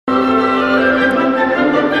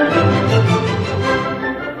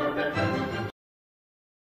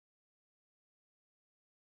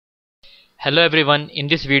Hello everyone, in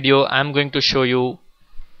this video I am going to show you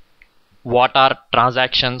what are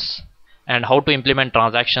transactions and how to implement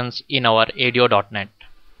transactions in our ADO.NET.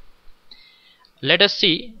 Let us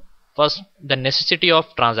see first the necessity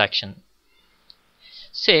of transaction.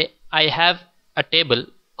 Say I have a table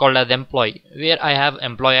called as employee where I have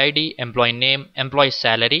employee ID, employee name, employee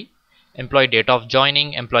salary, employee date of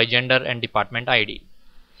joining, employee gender and department ID.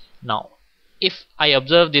 Now if I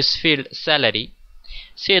observe this field salary,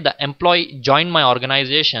 say the employee joined my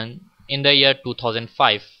organization in the year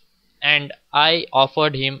 2005 and I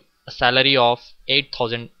offered him a salary of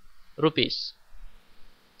 8,000 rupees.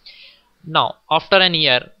 Now after an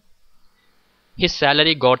year his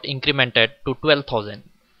salary got incremented to 12,000.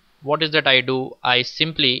 What is that I do? I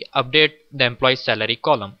simply update the employee salary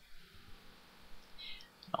column.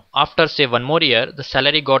 Now, after say one more year the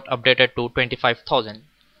salary got updated to 25,000.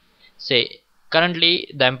 Say currently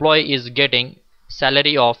the employee is getting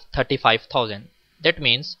salary of 35,000. That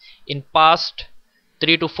means in past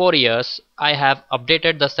 3 to 4 years I have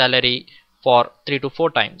updated the salary for 3 to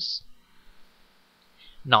 4 times.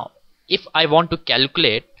 Now if I want to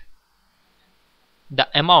calculate the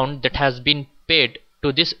amount that has been paid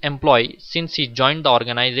to this employee since he joined the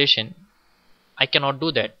organization, I cannot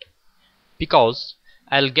do that because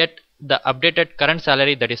I'll get the updated current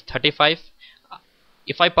salary, that is 35.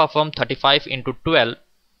 If I perform 35 into 12,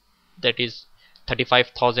 that is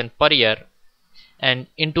 35,000 per year, and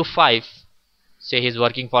into 5, say he's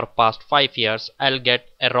working for past 5 years, I'll get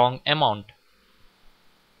a wrong amount.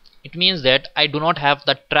 It means that I do not have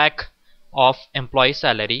the track of employee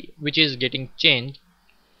salary which is getting changed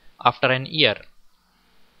after an year.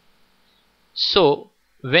 So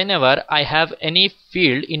whenever I have any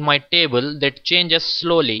field in my table that changes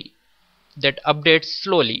slowly, that updates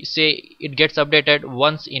slowly, say it gets updated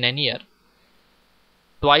once in a year,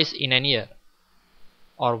 twice in a year,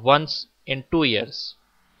 or once in 2 years.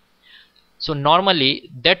 So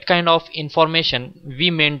normally that kind of information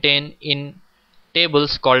we maintain in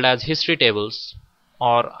tables called as history tables,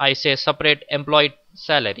 or I say separate employee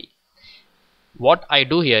salary. What I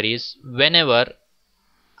do here is whenever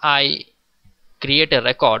I create a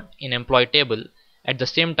record in employee table, at the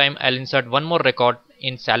same time I'll insert one more record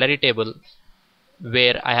in salary table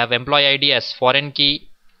where I have employee ID as foreign key,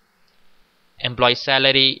 employee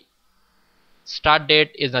salary, start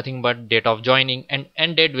date is nothing but date of joining, and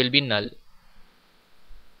end date will be null.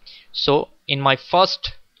 So in my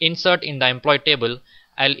first insert in the employee table,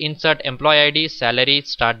 I'll insert employee ID, salary,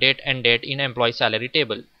 start date, end date in employee salary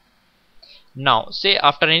table. Now say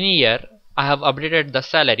after any year I have updated the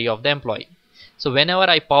salary of the employee. So whenever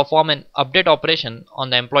I perform an update operation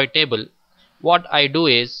on the employee table, what I do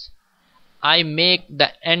is I make the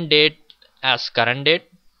end date as current date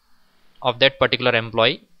of that particular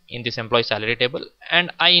employee in this employee salary table,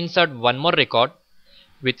 and I insert one more record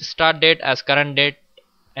with start date as current date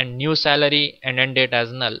and new salary and end date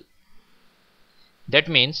as null. That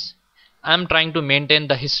means I am trying to maintain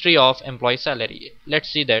the history of employee salary. Let's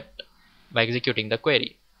see that by executing the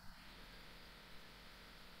query.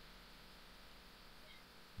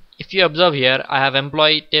 If you observe here, I have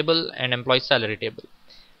employee table and employee salary table.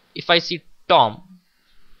 If I see Tom,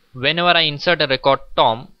 whenever I insert a record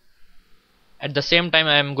Tom, at the same time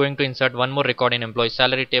I am going to insert one more record in employee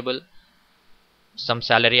salary table, some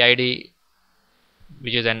salary ID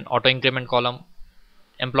which is an auto increment column,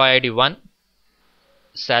 employee ID 1,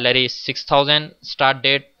 salary 6,000, start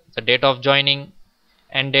date, the date of joining,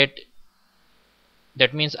 end date.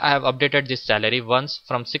 That means I have updated this salary once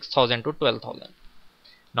from 6,000 to 12,000.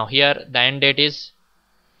 Now here the end date is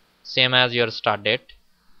same as your start date,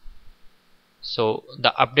 so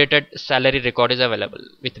the updated salary record is available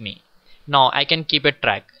with me. Now I can keep a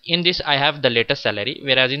track. In this I have the latest salary,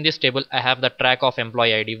 whereas in this table I have the track of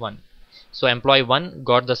employee ID 1. So employee 1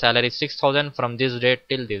 got the salary 6,000 from this date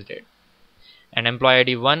till this date, and employee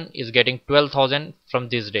ID 1 is getting 12,000 from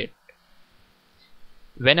this date.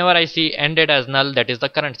 Whenever I see end date as null, that is the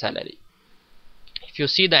current salary. If you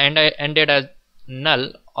see the end date as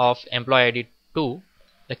null of employee ID 2,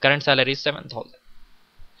 the current salary is 7,000.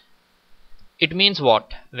 It means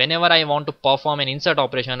what? Whenever I want to perform an insert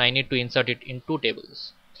operation, I need to insert it in 2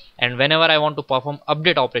 tables, and whenever I want to perform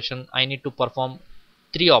update operation, I need to perform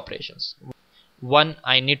 3 operations. One,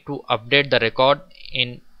 I need to update the record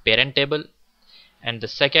in parent table, and the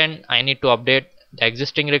second, I need to update the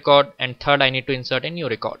existing record, and third, I need to insert a new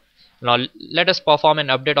record. Now let us perform an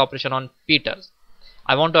update operation on Peter.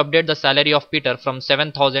 I want to update the salary of Peter from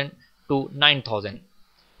 7,000 to 9,000,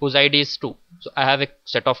 whose ID is 2. So I have a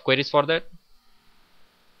set of queries for that.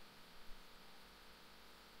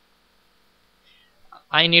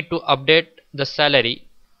 I need to update the salary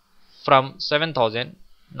from 7,000.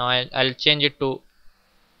 Now I'll change it to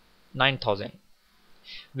 9,000,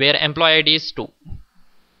 where employee ID is 2.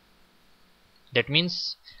 That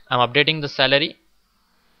means I'm updating the salary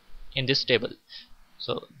in this table.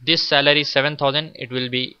 So this salary 7,000, it will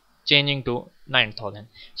be changing to 9,000.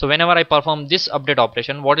 So whenever I perform this update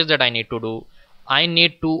operation, what is that I need to do? I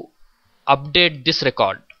need to update this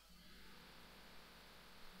record,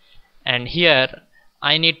 and here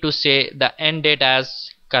I need to say the end date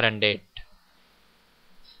as current date.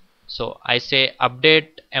 So I say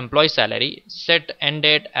update employee salary, set end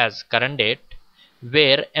date as current date,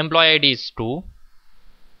 where employee ID is 2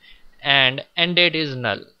 and end date is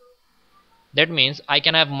null. That means I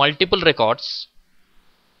can have multiple records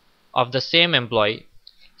of the same employee.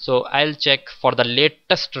 So I'll check for the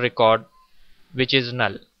latest record, which is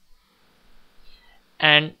null,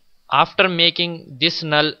 and after making this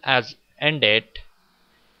null as end date,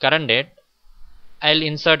 current date, I'll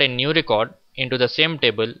insert a new record into the same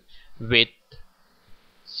table with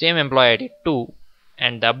same employee ID 2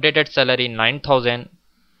 and the updated salary 9,000,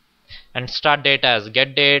 and start date as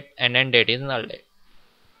get date and end date is null date.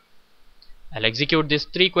 I'll execute these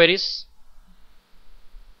 3 queries.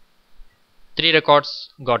 3 records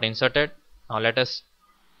got inserted. Now let us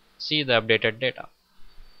see the updated data.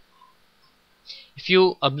 If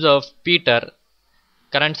you observe, Peter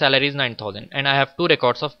current salary is 9,000 and I have 2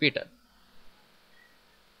 records of Peter.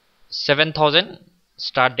 7,000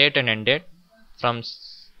 start date and end date. From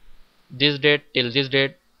this date till this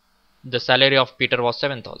date, the salary of Peter was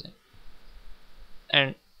 7,000,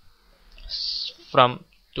 and from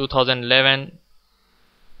 2011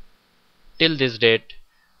 till this date,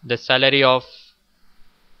 the salary of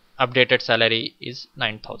updated salary is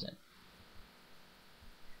 9,000.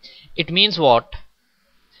 It means what?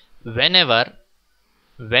 Whenever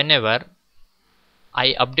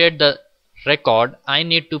I update the record, I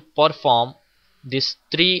need to perform these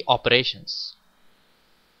 3 operations.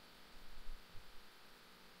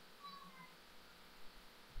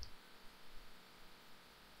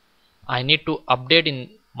 I need to update in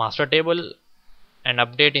master table and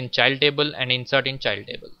update in child table and insert in child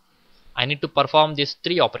table. I need to perform these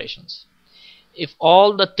 3 operations. If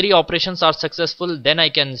all the 3 operations are successful, then I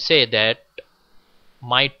can say that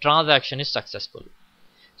my transaction is successful.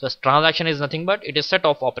 So transaction is nothing but it is set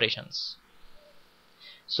of operations.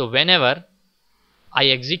 So whenever I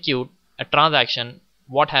execute a transaction,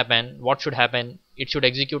 what should happen? It should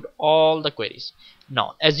execute all the queries.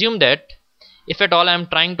 Now assume that if at all I am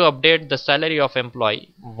trying to update the salary of employee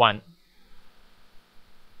 1,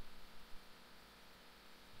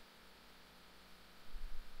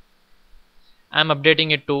 I am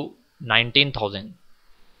updating it to 19,000.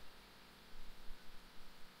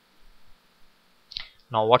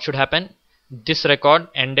 Now what should happen? This record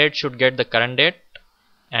end date should get the current date,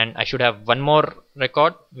 and I should have one more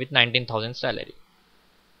record with 19,000 salary.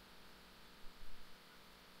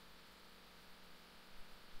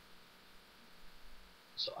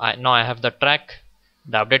 So now I have the track.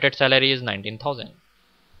 The updated salary is 19,000.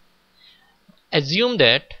 Assume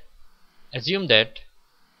that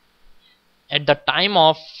at the time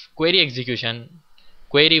of query execution,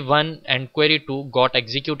 query 1 and query 2 got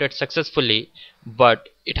executed successfully, but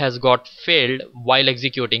it has got failed while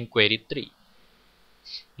executing query 3.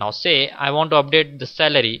 Now say I want to update the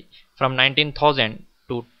salary from 19,000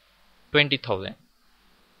 to 20,000.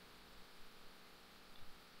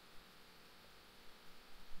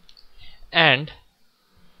 And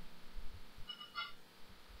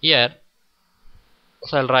here,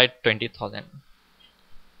 so I'll write 20,000.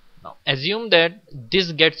 Now assume that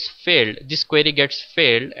this query gets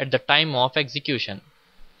failed at the time of execution.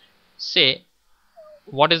 Say,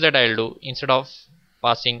 what is that I'll do? Instead of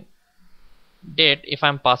passing date, if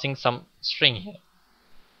I'm passing some string here,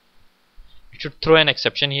 it should throw an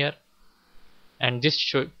exception here, and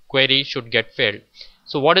this query should get failed.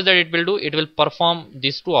 So what is that it will do? It will perform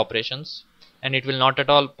these 2 operations, and it will not at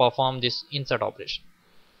all perform this insert operation,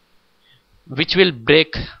 which will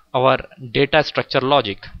break our data structure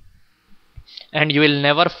logic, and you will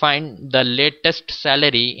never find the latest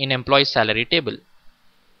salary in employee salary table.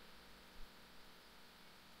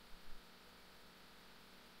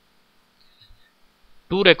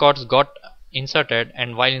 Two records got inserted,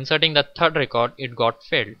 and while inserting the 3rd record, it got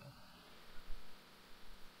failed.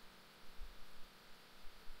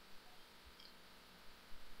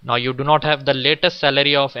 Now you do not have the latest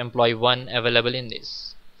salary of employee 1 available in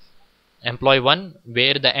this. Employee 1,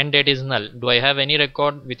 where the end date is null. Do I have any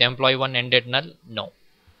record with employee 1 end date null? No.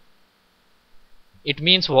 It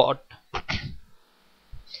means what?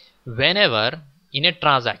 Whenever in a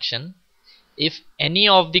transaction, if any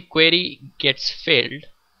of the query gets failed,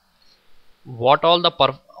 what all the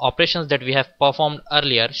operations that we have performed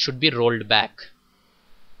earlier should be rolled back.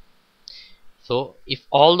 So if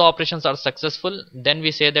all the operations are successful, then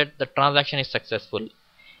we say that the transaction is successful.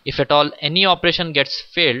 If at all any operation gets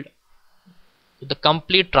failed, the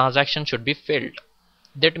complete transaction should be failed.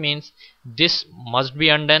 That means this must be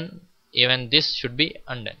undone, even this should be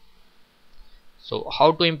undone. So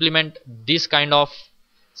how to implement this kind of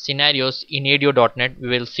scenarios in ADO.NET we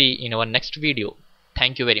will see in our next video.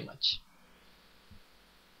 Thank you very much.